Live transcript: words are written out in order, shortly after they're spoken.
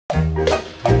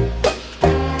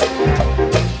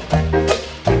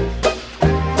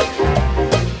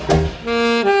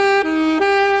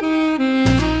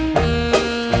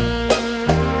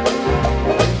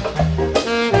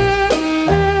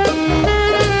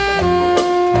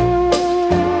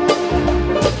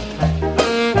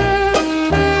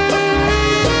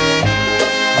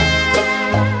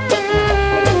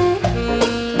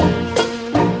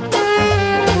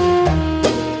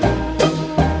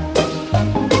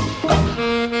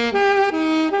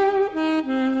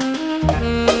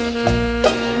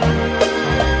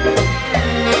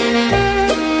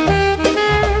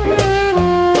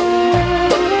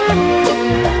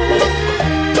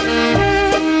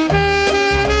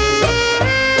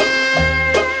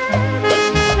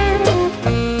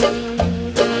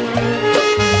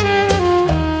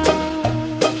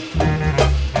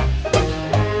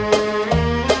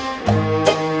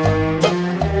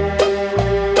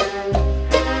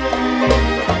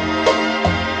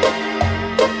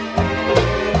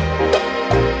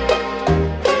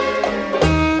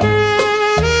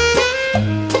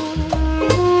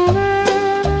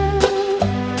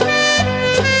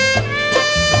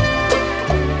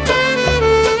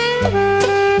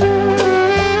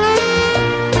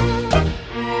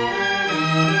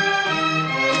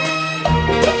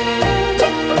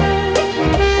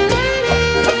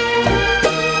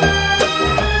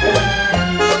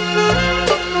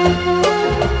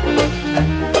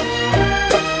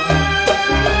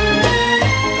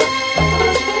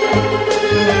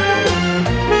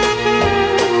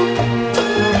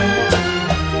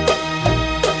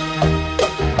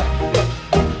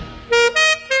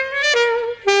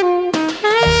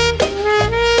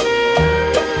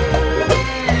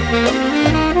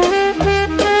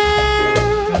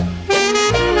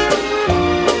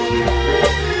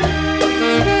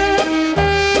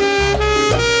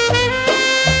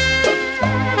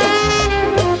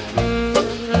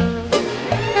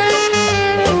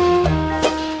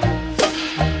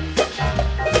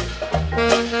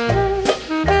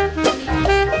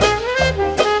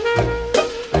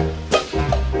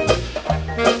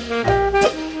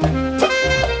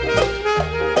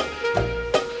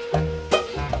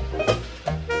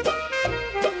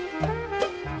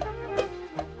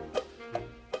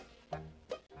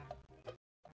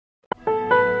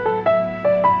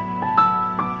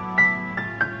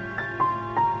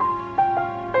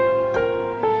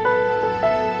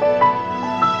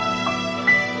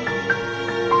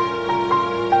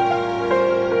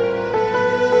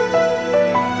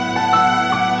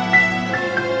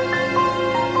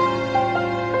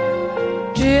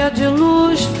De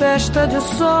luz, festa de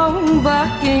sol, um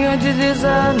barquinho a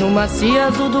deslizar no macio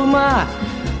azul do mar.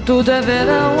 Tudo é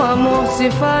verão, amor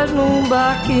se faz num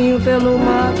barquinho pelo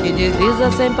mar que desliza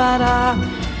sem parar.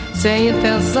 Sem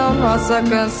intenção, nossa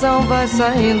canção vai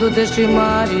saindo deste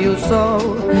mar e o sol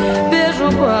beija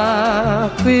o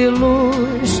barco e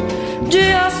luz,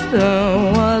 dias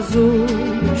tão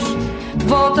azuis.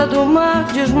 Volta do mar,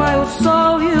 desmaia o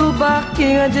sol e o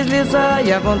barquinho a deslizar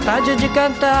e a vontade de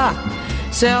cantar.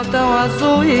 Céu tão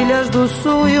azul, ilhas do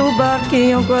sul e o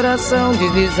barquinho é um coração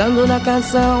deslizando na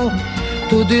canção.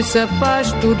 Tudo isso é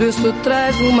paz, tudo isso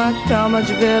traz uma calma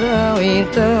de verão.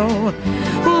 Então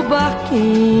o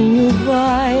barquinho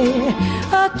vai,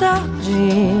 a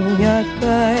tardinha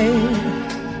cai.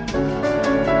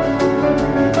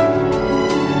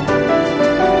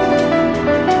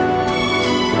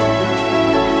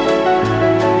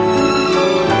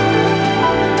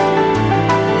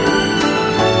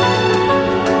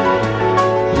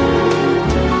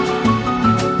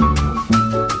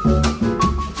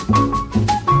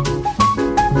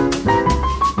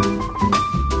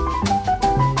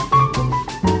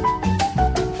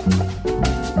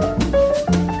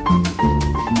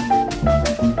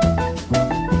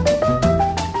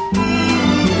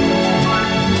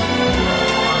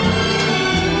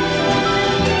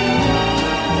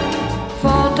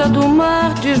 Do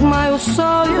mar, desmaia o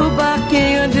sol e o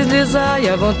barquinho a deslizar e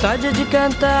a vontade de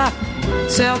cantar.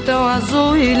 Céu tão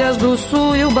azul, ilhas do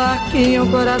sul e o barquinho, o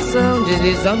coração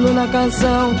deslizando na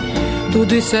canção.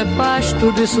 Tudo isso é paz,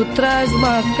 tudo isso traz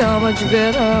uma calma de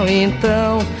verão.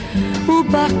 Então o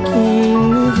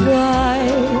barquinho vai,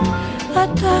 a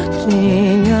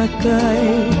tardinha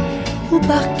cai. O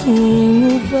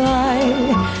barquinho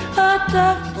vai, a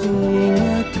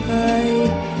tardinha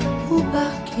cai. O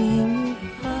barquinho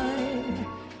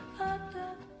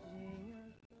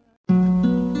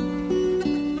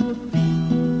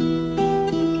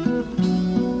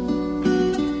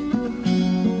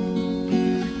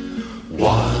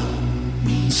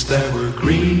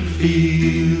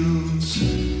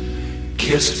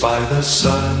kissed by the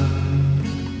sun.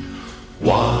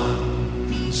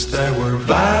 Once there were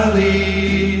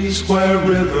valleys where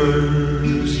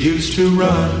rivers used to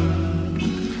run.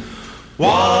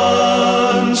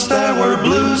 Once there were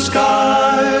blue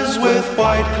skies with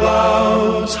white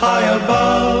clouds high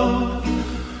above.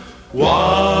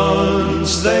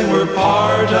 Once they were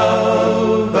part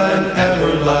of an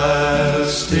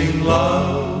everlasting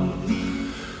love.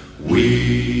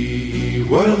 We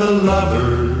were the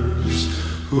lovers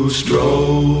who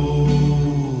strode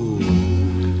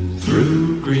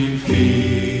through green fields.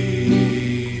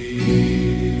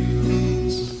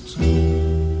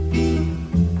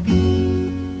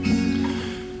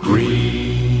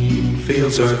 Green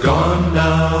fields are gone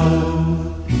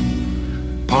now,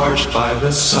 parched by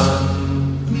the sun.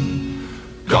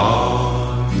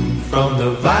 Gone from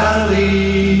the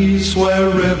valleys where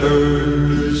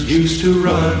rivers used to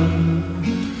run.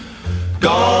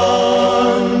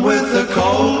 Gone with the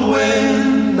cold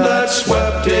wind that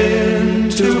swept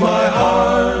into my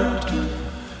heart.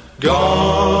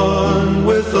 Gone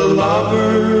with the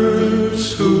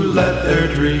lovers who let their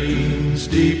dreams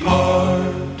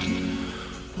depart.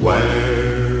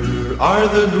 Where are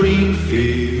the green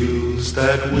fields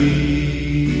that we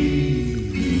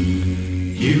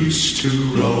used to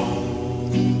roam?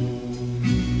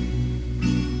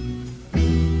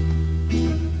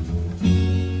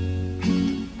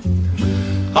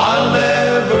 I'll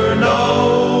never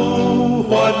know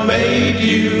what made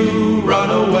you run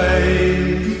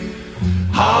away.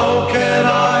 How can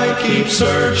I keep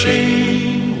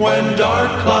searching when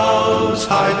dark clouds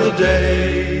hide the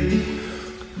day?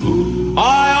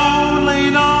 I only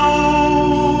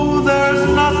know there's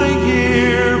nothing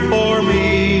here for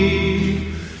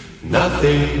me.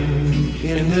 Nothing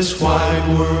in this wide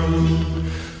world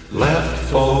left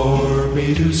for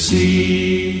me to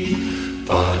see.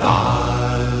 But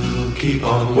I'll keep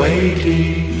on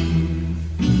waiting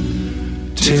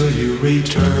till you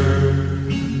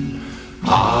return.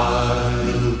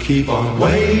 I'll keep on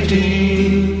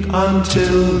waiting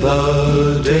until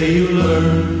the day you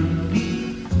learn.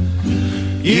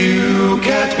 You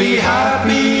can't be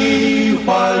happy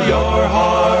while your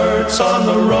heart's on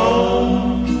the roam.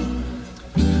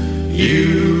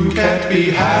 You can't be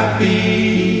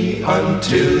happy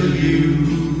until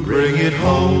you bring it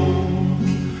home.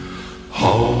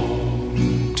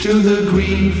 Home to the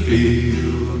green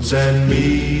fields and me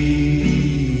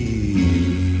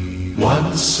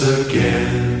once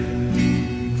again.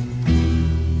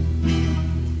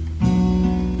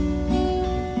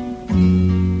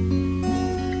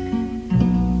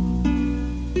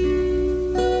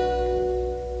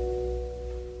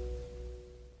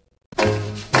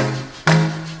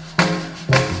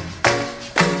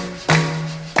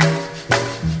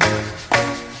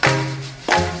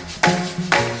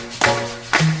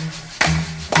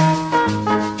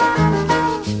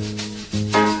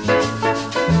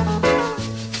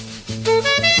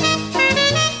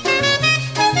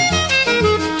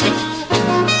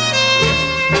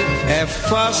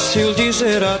 Fácil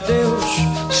dizer adeus,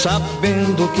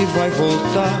 sabendo que vai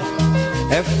voltar.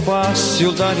 É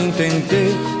fácil dar a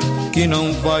entender que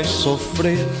não vai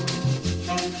sofrer,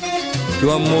 que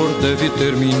o amor deve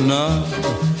terminar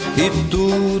e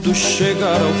tudo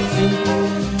chegar ao fim.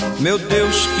 Meu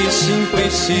Deus, que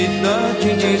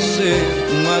simplicidade dizer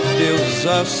um adeus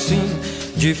assim.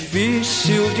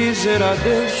 Difícil dizer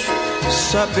adeus,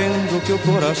 sabendo que o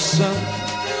coração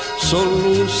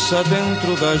soluça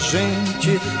dentro da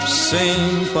gente,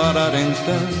 sem parar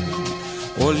então.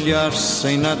 Olhar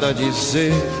sem nada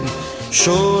dizer,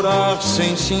 chorar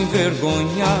sem se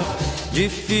envergonhar.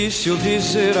 Difícil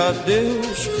dizer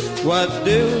adeus, o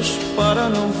adeus para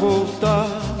não voltar.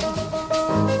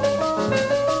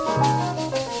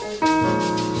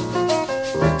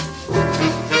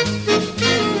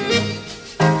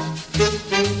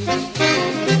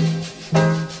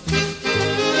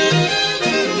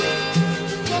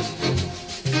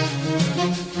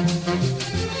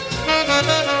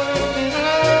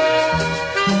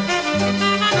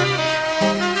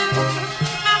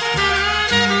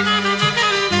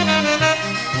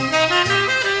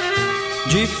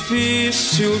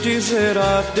 Difícil dizer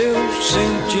adeus,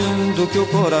 sentindo que o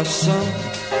coração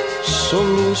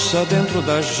soluça dentro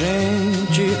da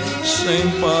gente, sem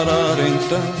parar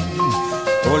então.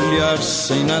 Olhar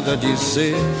sem nada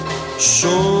dizer,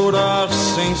 chorar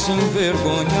sem se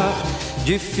envergonhar.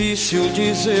 Difícil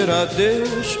dizer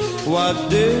adeus, o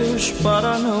adeus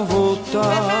para não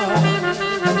voltar.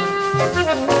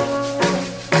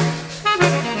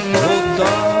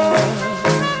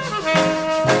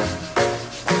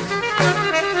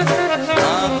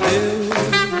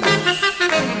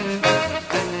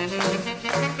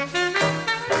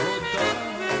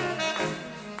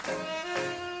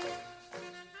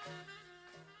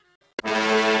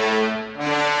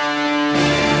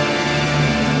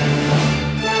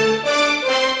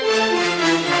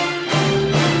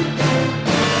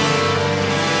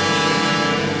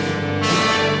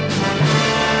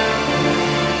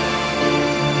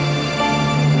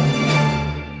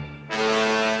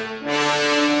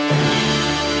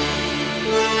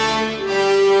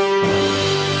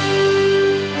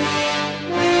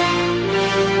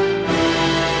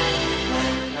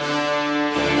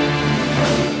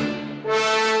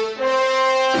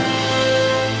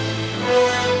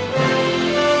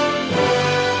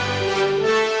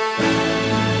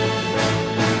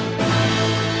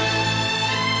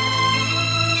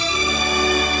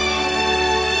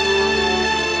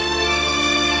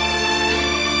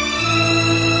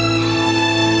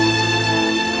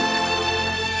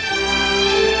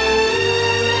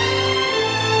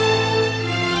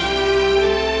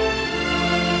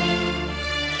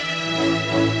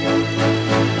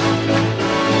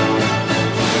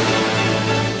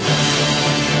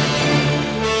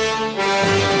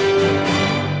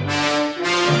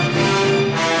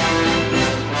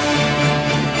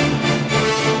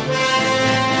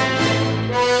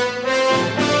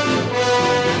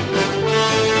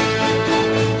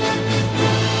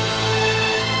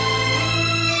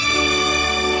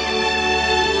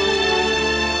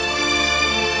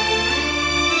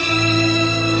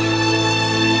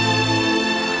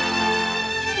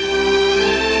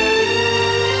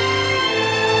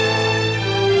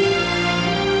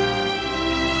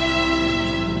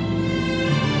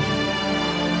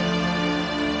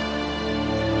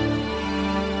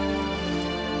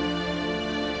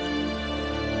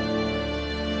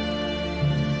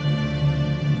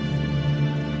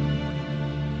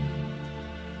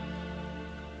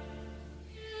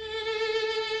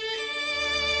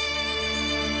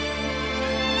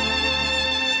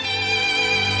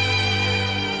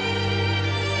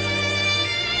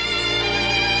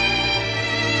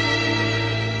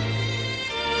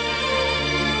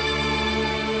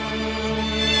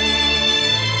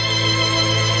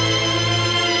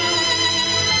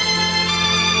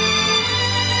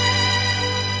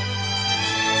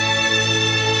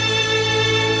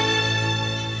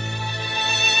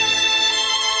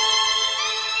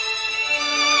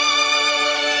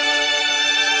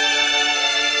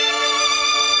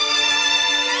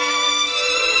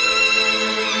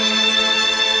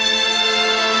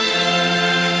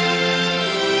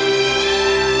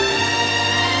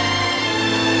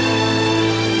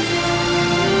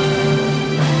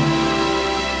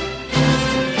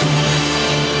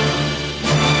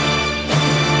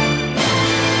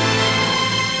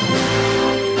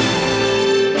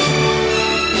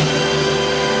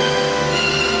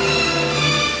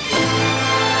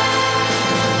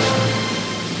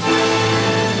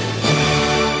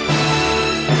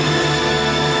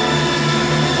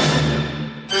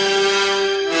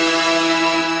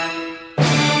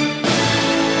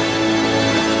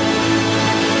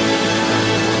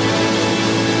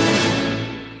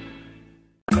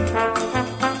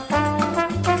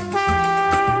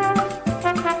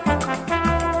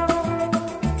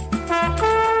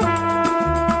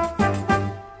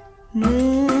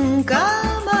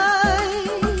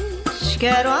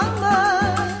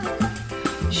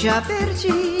 já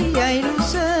perdi a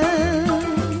ilusão.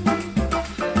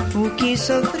 O que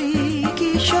sofri,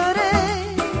 que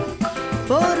chorei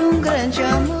por um grande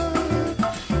amor,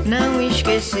 não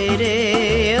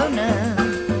esquecerei, eu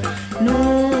não.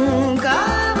 Nunca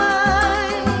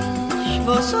mais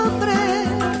vou sofrer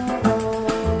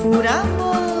por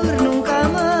amor, nunca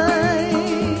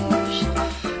mais.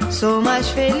 Sou mais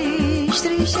feliz,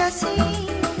 triste assim.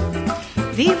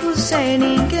 Vivo sem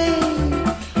ninguém,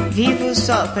 vivo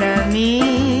só pra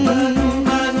mim.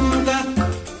 Nunca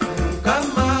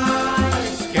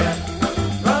mais quero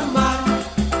amar.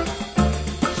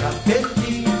 Já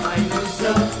perdi a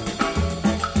ilusão.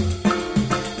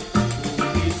 O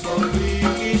que sofri,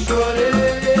 que chorei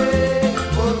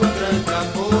por um grande amor, não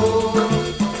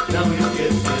esquecerei, eu não.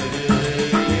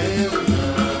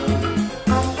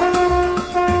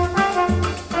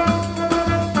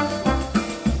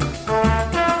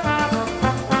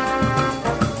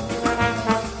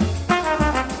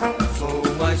 Sou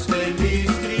mais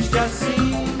feliz, triste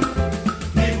assim.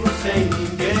 Vivo sem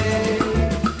ninguém,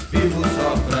 vivo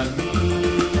só pra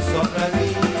mim, só pra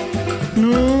mim.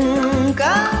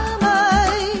 Nunca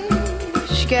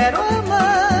mais quero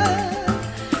amar.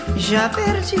 Já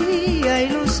perdi a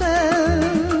ilusão.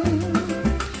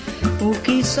 O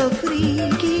que sofri,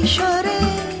 que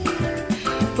chorei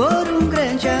por um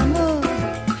grande amor,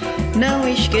 não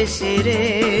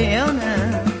esquecerei, eu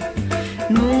não.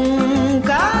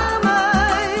 Nunca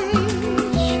mais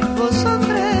vou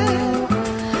sofrer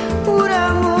por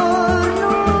amor,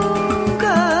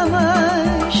 nunca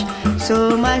mais.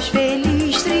 Sou mais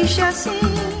feliz, triste assim.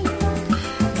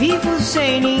 Vivo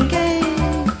sem ninguém,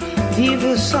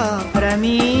 vivo só pra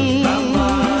mim. Nunca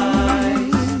mais,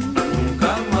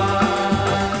 nunca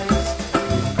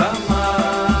mais, nunca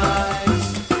mais.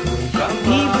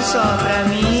 Vivo só pra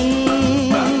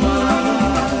mim.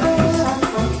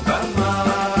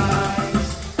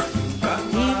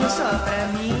 Vivo só pra mim.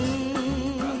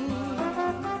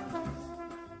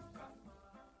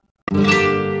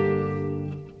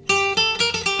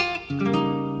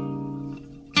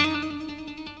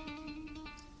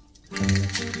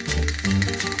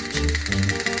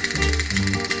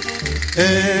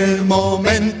 El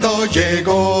momento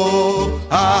llegó,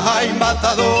 ay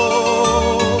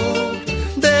matador,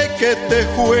 de que te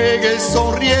juegues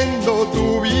sonriendo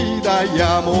tu vida y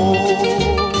amor.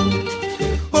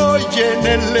 Hoy en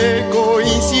el eco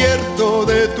incierto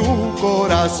de tu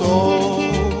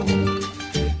corazón,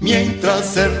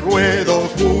 mientras el ruedo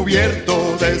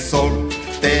cubierto de sol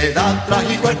te da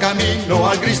trágico el camino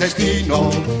al gris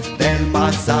destino del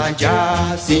más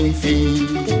allá sin fin.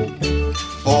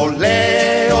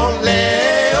 Olé,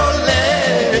 olé,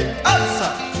 olé,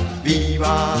 alza,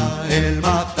 viva el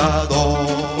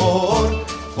matador.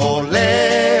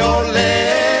 Olé,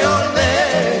 olé,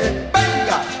 olé,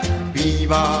 venga,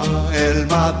 viva el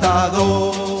matador.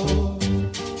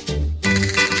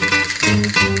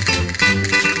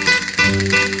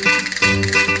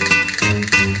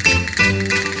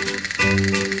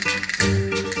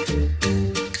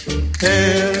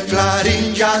 El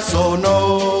clarín ya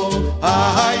sonó,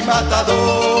 ay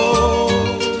matador,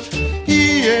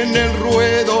 y en el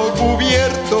ruedo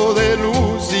cubierto de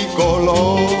luz y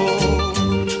color,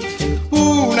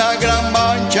 una gran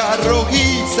mancha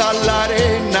rojiza la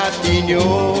arena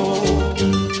tiñó,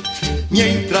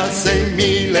 mientras en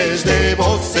miles de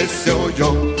voces se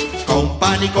oyó con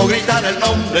pánico gritar el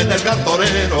nombre del gran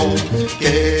torero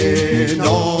que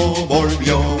no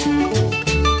volvió.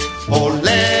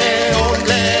 Olé,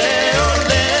 olé,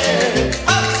 olé,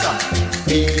 alza,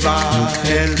 viva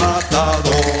el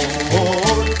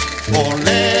matador.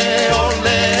 Olé,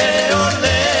 olé,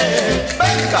 olé,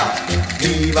 venga,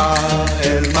 viva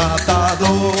el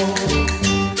matador.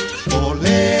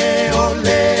 Olé,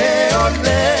 olé,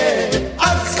 olé,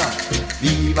 alza,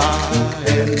 viva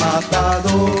el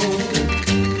matador.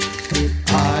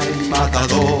 Ay,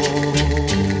 matador.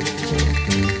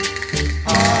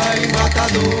 Ay,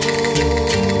 matador.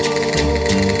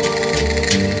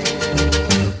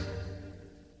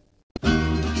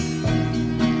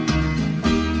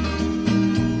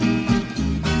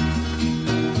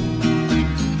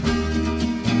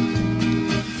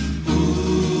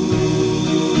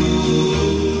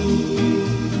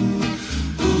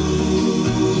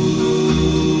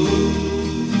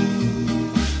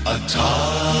 A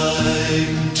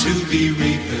time to be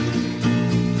reaping,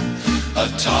 a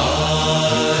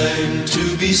time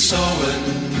to be sowing.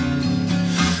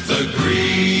 The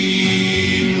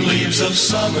green leaves of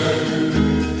summer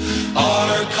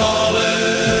are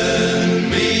calling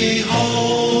me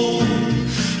home.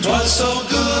 'Twas so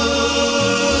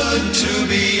good to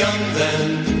be young then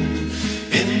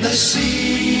in the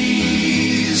sea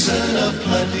of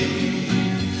plenty,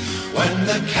 when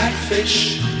the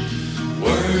catfish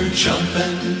were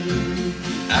jumping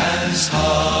as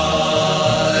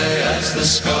high as the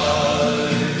sky.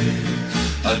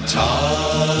 A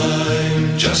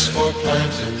time just for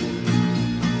planting,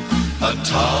 a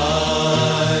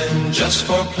time just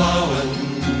for plowing,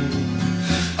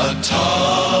 a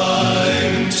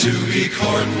time to be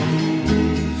courting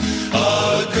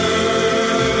a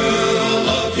girl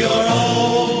of your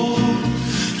own.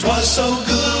 'Twas so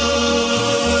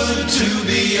good to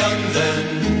be young then,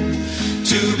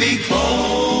 to be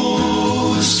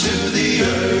close to the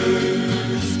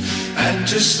earth, and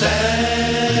to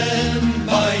stand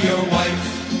by your wife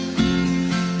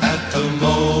at the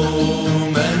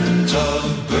moment of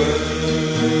birth.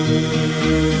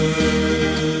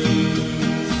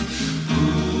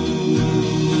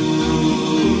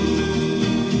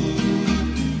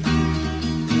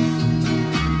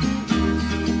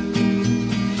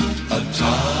 A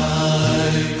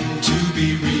time to be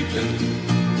reaping,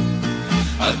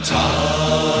 a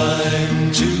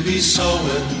time to be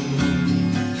sowing,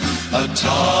 a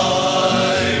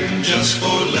time just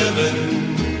for living,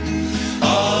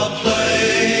 a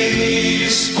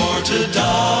place for to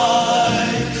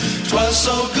die. 'Twas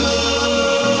so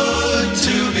good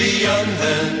to be young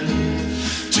then,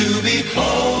 to be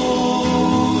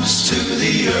close to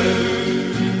the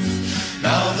earth.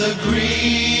 Now the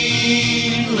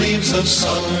green leaves of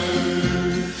summer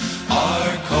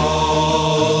are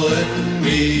calling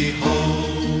me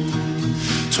home.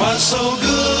 'Twas so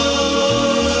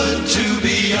good to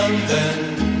be young then,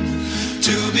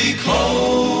 to be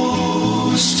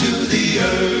close to the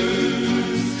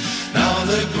earth. Now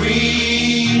the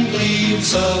green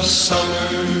leaves of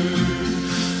summer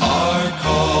are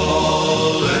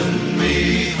calling me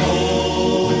home.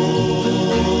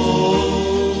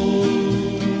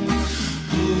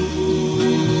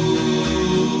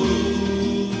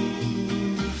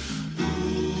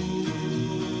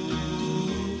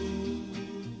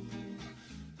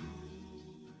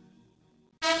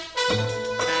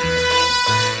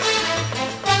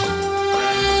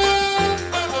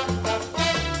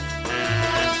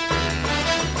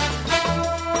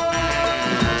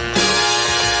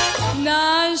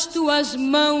 Nas tuas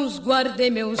mãos guardei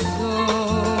meu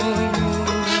sonho,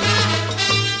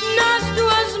 nas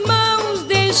tuas mãos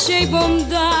deixei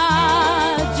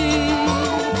bondade,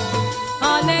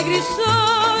 alegre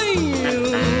sonho,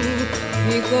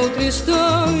 ficou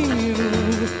tristonho,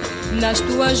 nas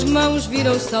tuas mãos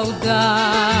virou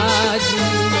saudade,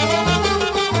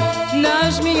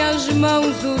 nas minhas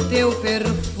mãos o teu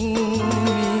perfume,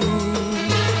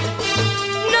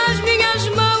 nas minhas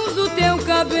mãos o teu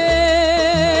cabelo,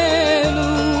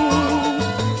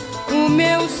 o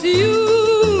meu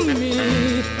ciúme,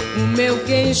 o meu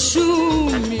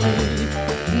queixume,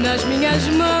 nas minhas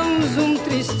mãos um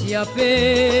triste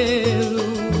apelo.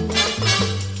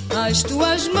 As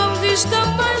tuas mãos estão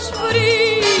mais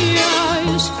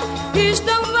frias,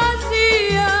 estão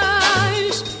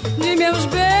vazias de meus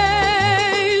beijos.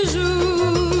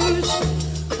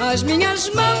 As minhas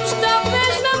mãos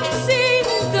talvez não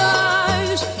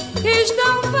sintas,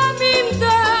 estão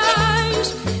famintas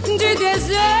de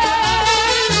desejos.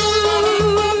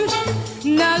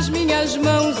 Nas minhas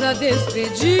mãos a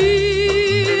despedida,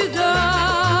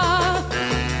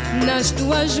 nas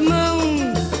tuas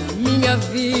mãos minha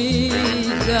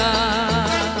vida.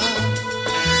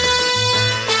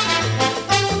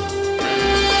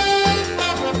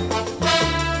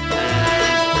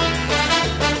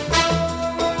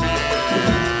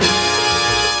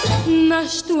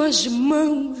 Nas tuas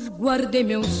mãos guardei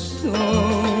meu sonho,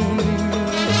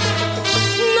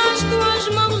 nas tuas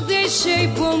mãos deixei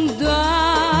bondade,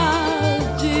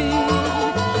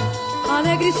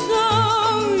 alegre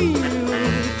sonho,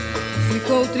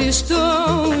 ficou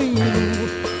tristonho,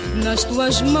 nas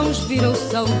tuas mãos virou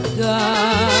saudade,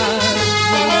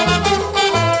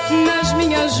 nas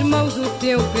minhas mãos o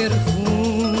teu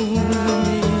perfume,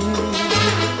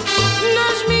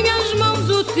 nas minhas mãos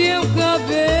o teu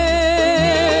cabelo,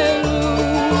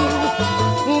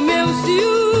 o meu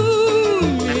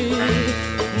ciúme,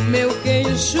 o meu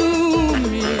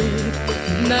queixume,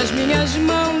 nas minhas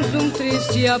mãos um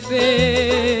triste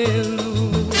apelo.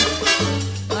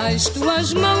 As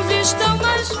tuas mãos estão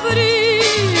mais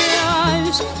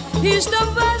frias, estão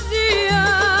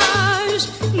vazias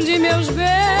de meus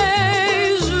beijos.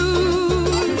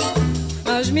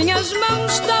 As minhas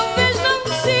mãos talvez não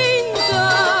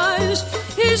sintas,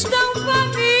 estão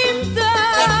famintas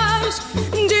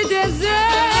de desejos.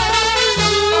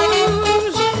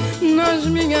 Nas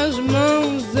minhas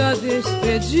mãos a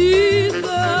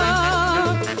despedida,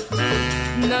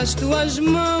 nas tuas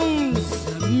mãos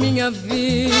a minha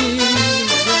vida.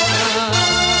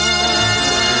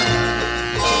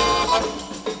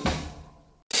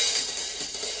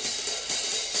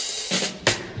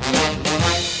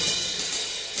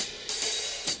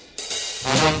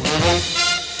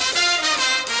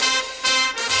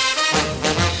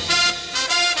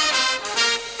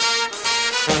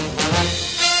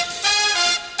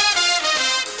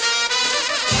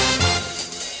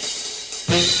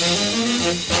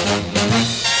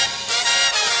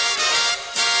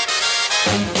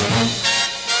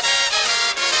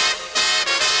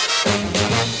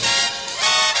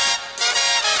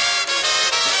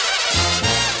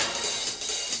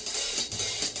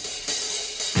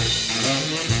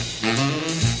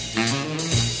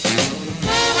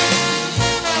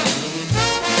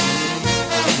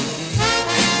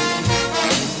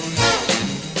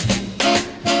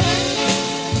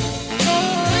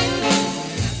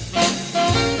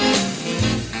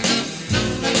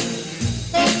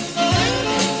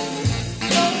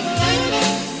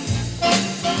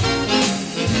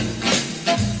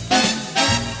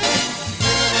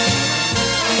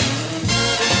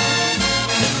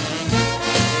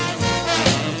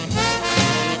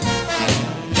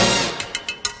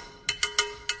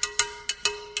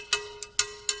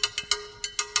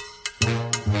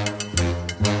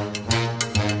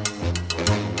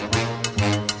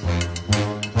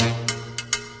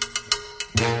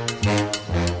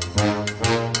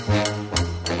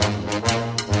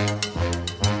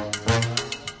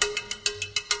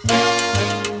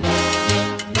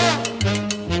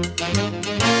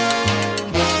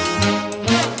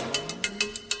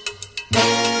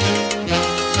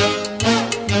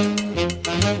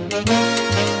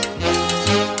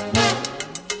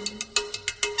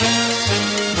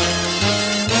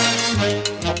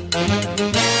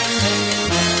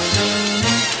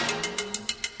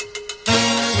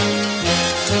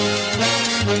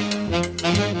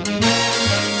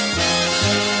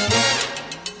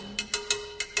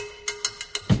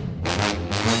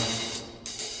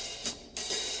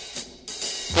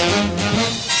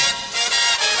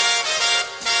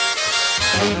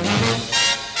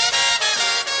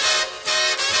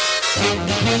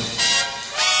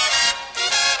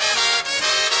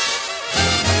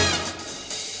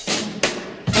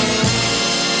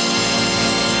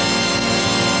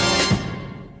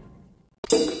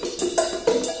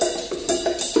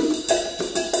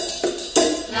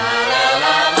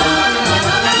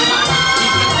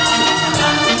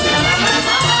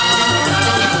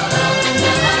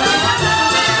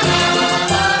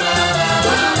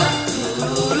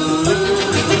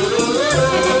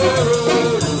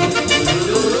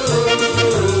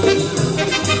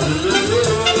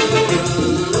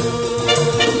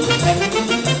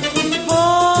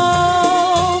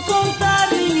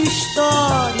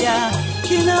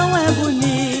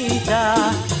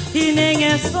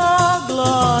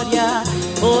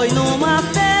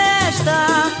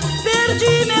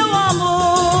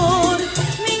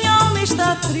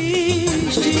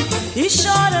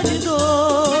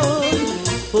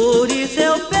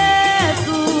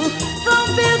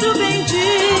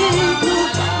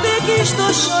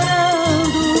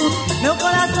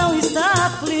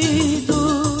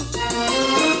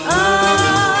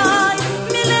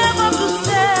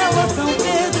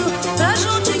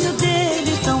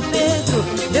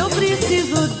 Eu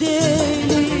preciso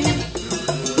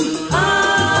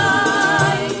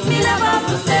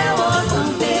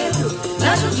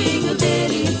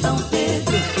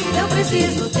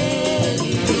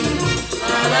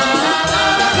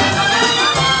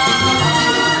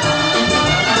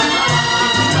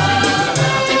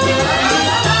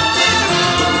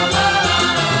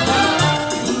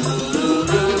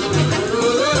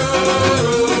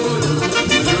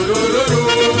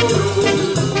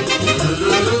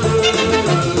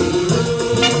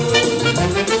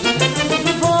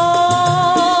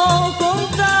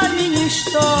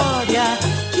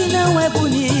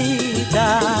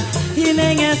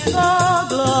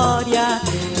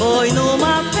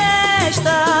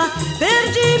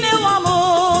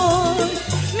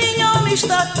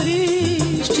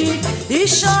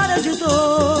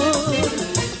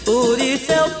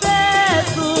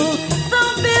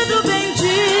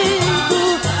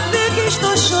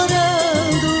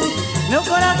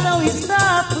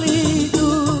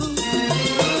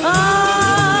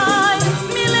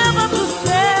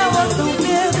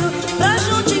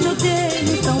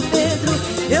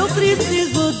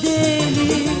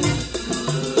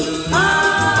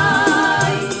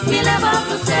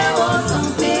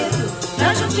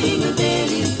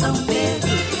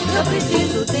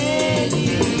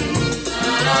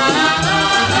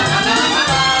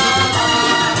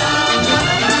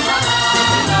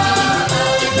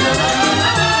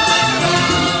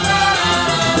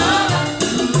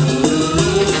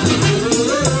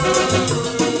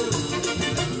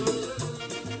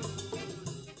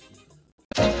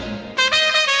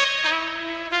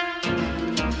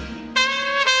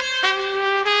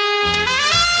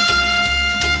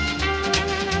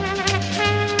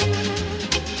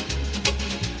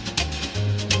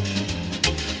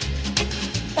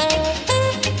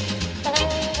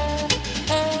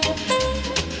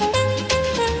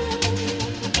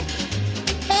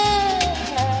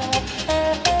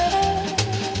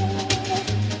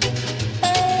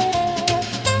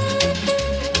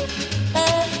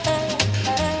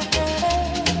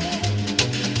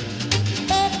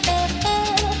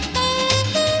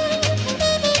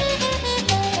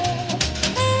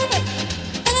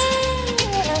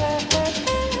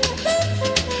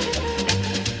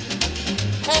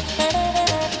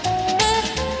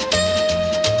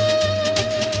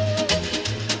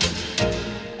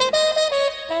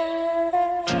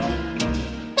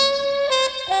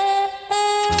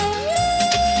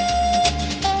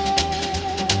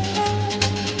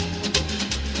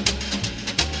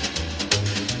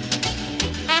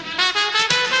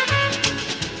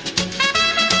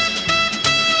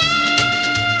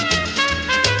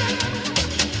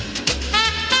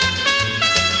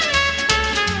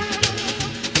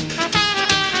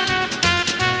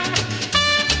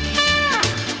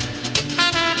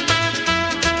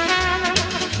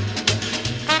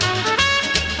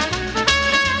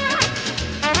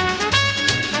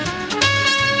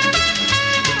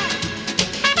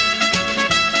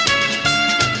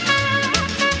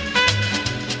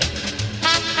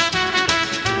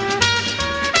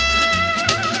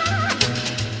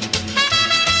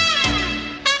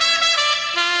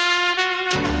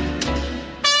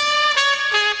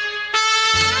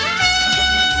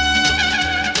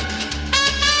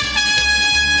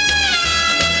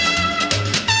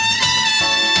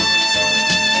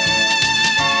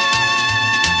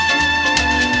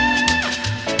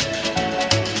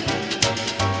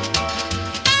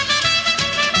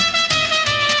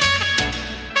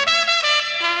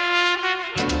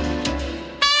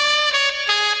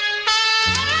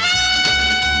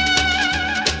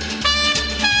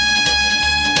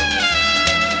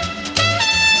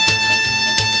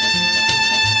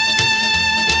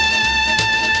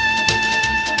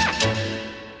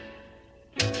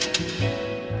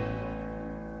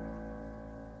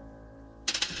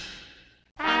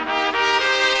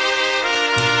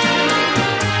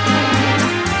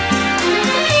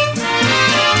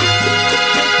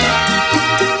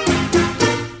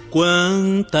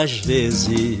Quantas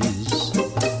vezes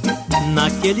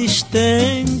naqueles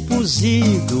tempos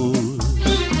idos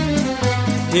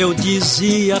eu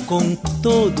dizia com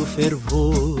todo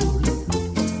fervor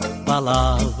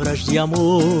palavras de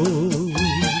amor.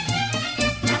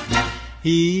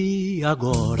 E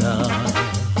agora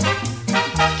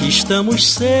que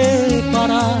estamos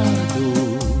separados,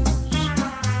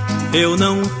 eu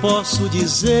não posso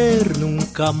dizer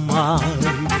nunca mais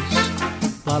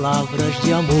palavras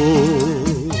de amor.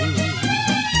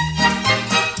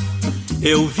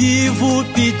 Eu vivo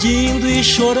pedindo e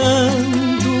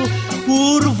chorando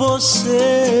por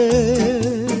você.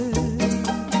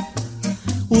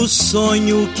 O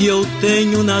sonho que eu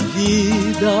tenho na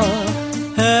vida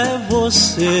é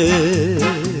você.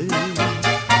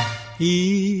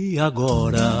 E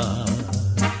agora,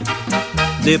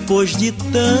 depois de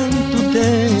tanto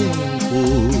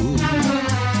tempo,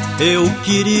 eu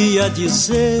queria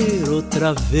dizer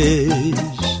outra vez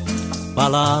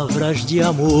palavras de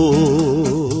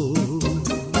amor.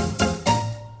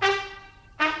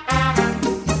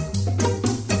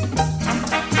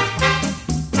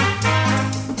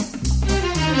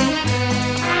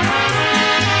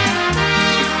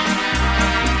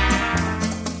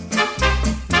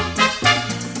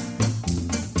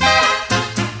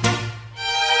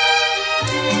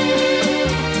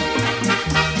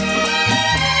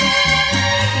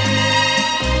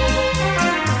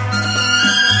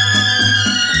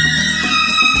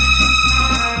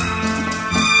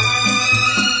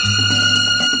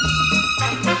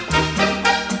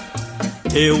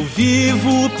 Eu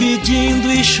vivo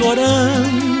pedindo e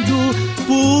chorando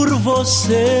por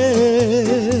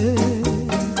você.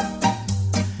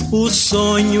 O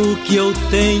sonho que eu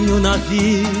tenho na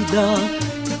vida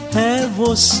é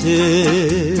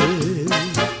você.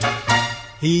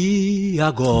 E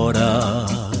agora,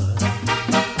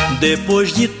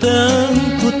 depois de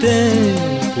tanto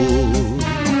tempo,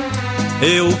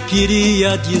 eu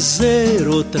queria dizer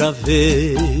outra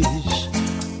vez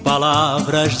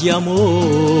palavras de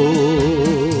amor.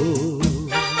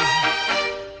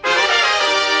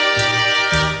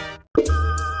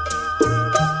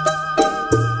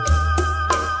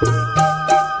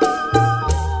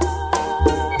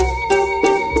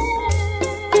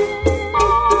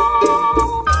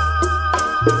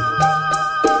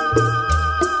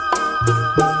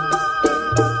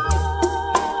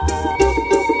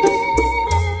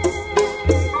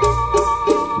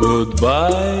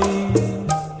 Goodbye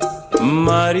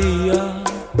Maria,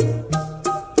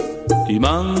 ti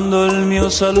mando il mio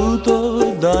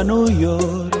saluto da New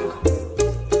York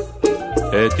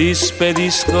e ti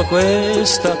spedisco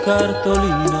questa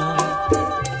cartolina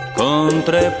con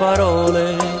 3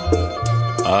 parole: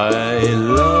 I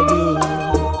love you.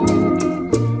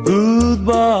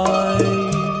 Goodbye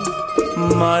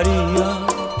Maria,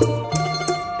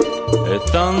 è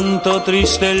tanto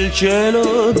triste il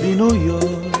cielo di New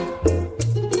York.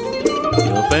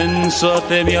 Penso a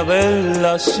te, mia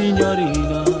bella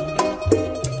signorina,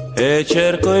 e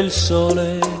cerco il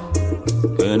sole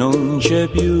che non c'è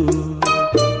più.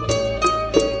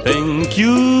 Thank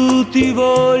you, ti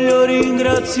voglio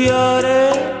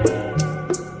ringraziare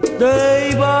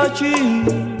dei baci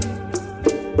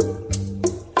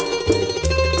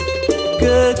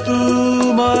che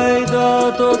tu m'hai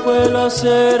dato quella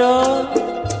sera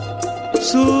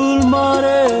sul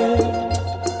mare.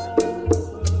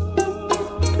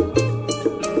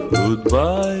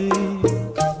 Goodbye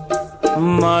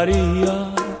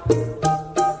Maria,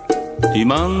 ti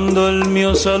mando il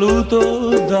mio saluto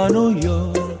da New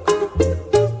York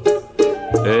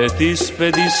e ti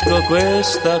spedisco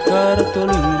questa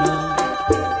cartolina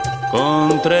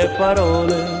con 3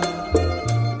 parole: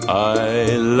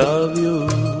 I love you.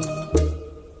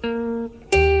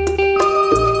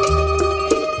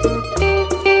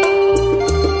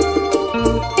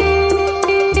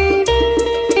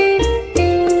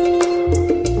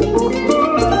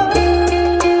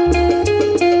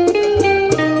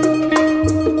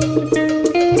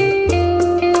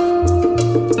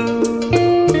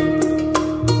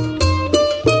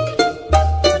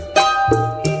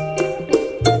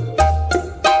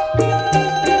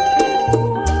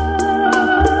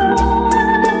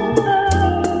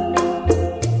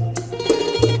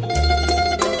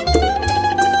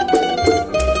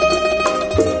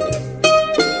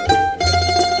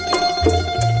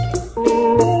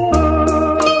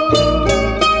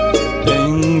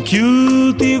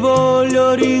 Ti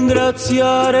voglio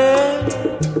ringraziare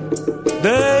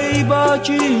dei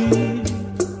baci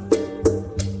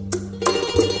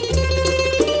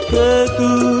che tu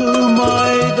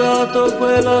m'hai dato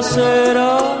quella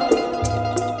sera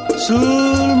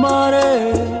sul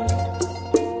mare.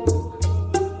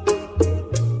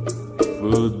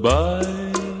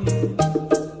 Goodbye,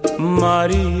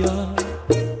 Maria,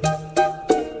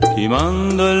 ti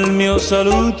mando il mio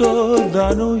saluto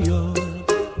da New York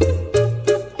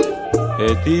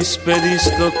e ti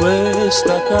spedisco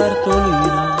questa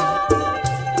cartolina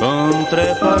con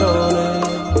 3 parole: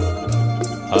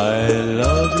 I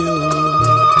love you.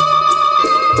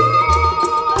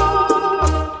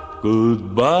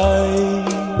 Goodbye,